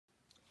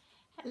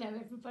Hello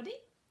everybody.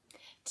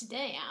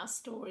 Today our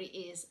story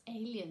is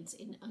Aliens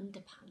in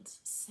Underpants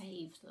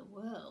Save the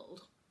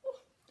World. Ooh,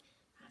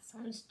 that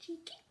sounds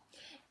cheeky.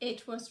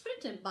 It was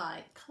written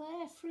by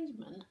Claire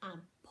Freeman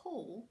and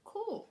Paul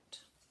Court.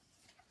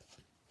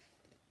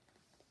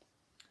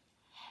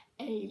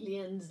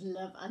 Aliens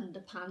love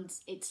underpants.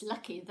 It's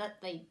lucky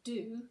that they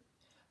do,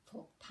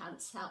 for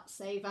pants help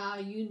save our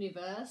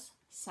universe.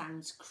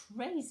 Sounds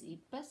crazy,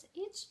 but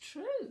it's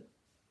true.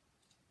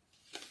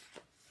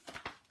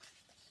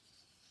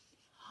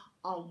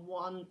 On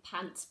one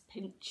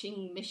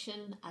pants-pinching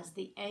mission, as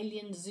the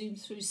aliens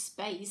zoomed through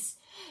space,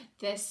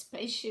 their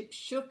spaceship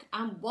shook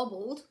and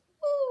wobbled.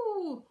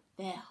 Ooh,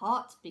 their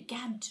hearts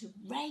began to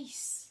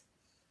race.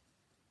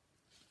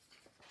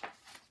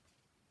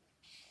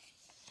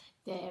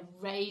 Their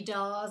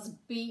radars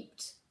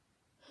beeped,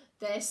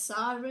 their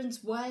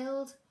sirens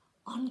wailed.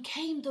 On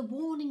came the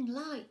warning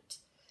light.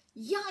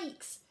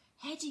 Yikes!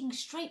 Heading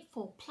straight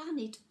for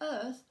planet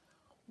Earth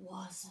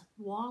was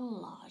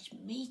one large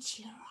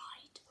meteorite.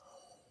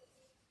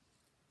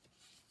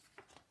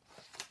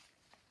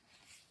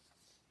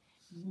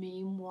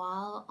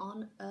 Meanwhile,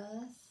 on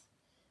Earth,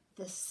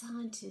 the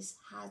scientists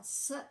had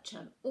such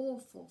an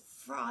awful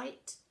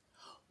fright.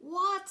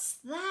 What's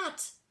that?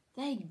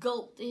 They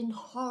gulped in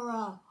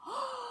horror.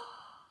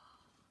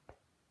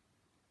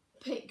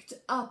 Picked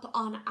up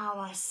on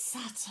our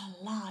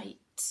satellite.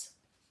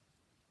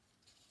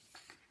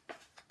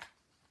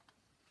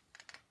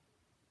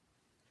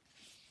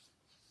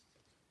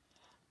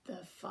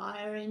 The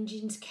fire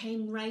engines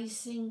came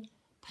racing,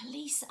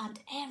 police and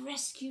air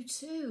rescue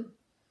too.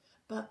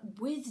 But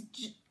with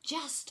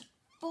just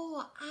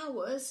 4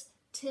 hours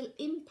till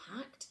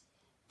impact,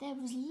 there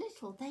was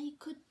little they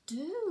could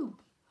do.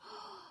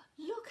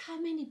 Look how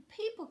many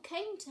people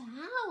came to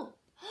help.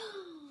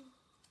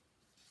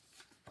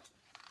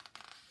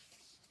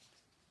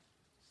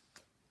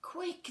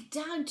 Quick,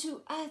 down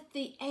to earth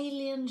the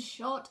alien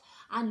shot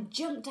and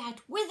jumped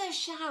out with a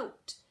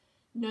shout.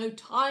 No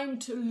time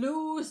to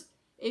lose.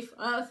 If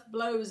Earth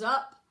blows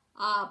up,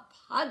 our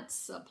pants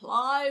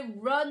supply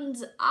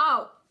runs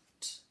out.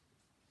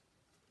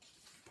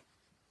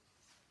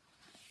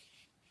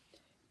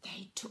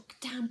 They took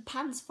down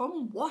pants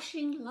from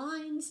washing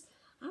lines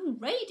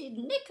and raided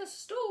knicker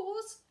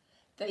stores.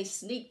 They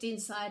sneaked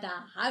inside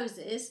our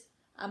houses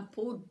and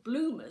pulled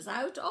bloomers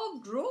out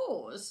of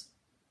drawers.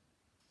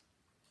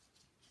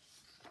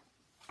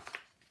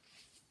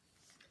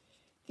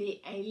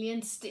 The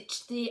aliens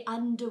stitched the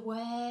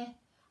underwear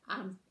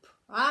and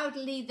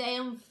proudly they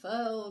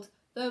unfurled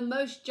the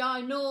most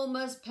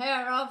ginormous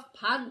pair of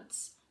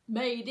pants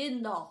made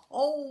in the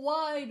whole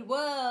wide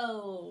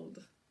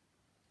world.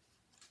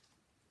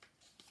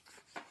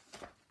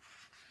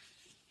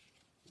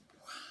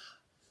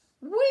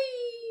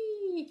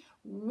 Whee!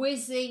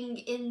 Whizzing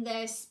in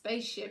their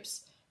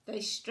spaceships, they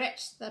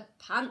stretched the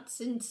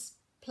pants in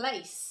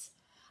place,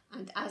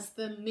 and as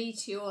the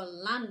meteor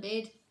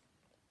landed,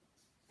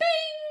 bing!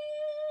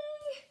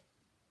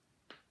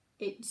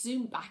 It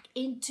zoomed back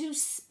into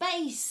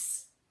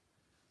space.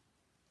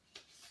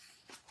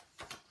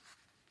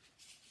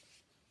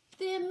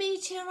 The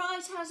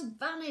meteorite has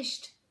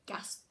vanished,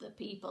 gasped the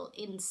people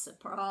in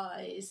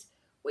surprise.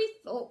 We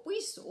thought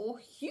we saw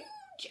huge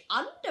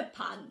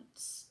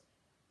underpants.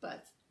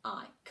 But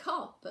I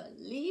can't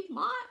believe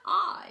my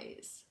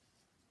eyes.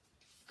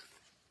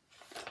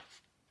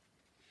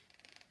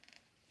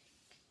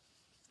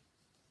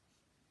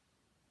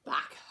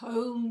 Back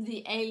home,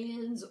 the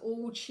aliens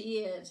all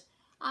cheered.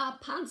 Our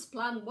pants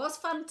plan was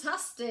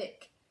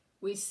fantastic.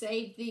 We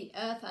saved the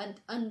Earth and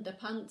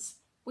underpants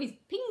with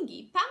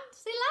pingy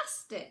pants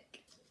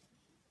elastic.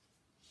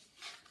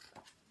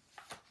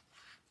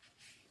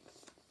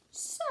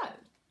 So,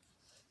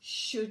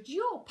 should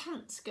your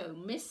pants go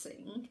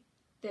missing,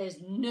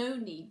 there's no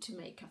need to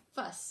make a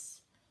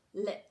fuss.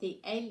 Let the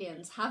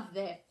aliens have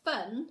their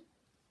fun.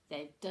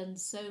 They've done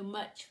so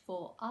much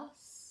for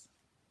us.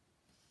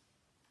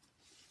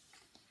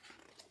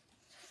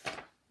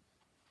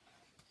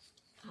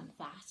 And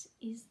that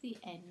is the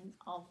end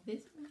of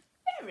this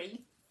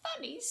very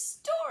funny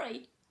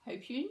story.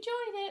 Hope you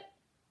enjoyed it.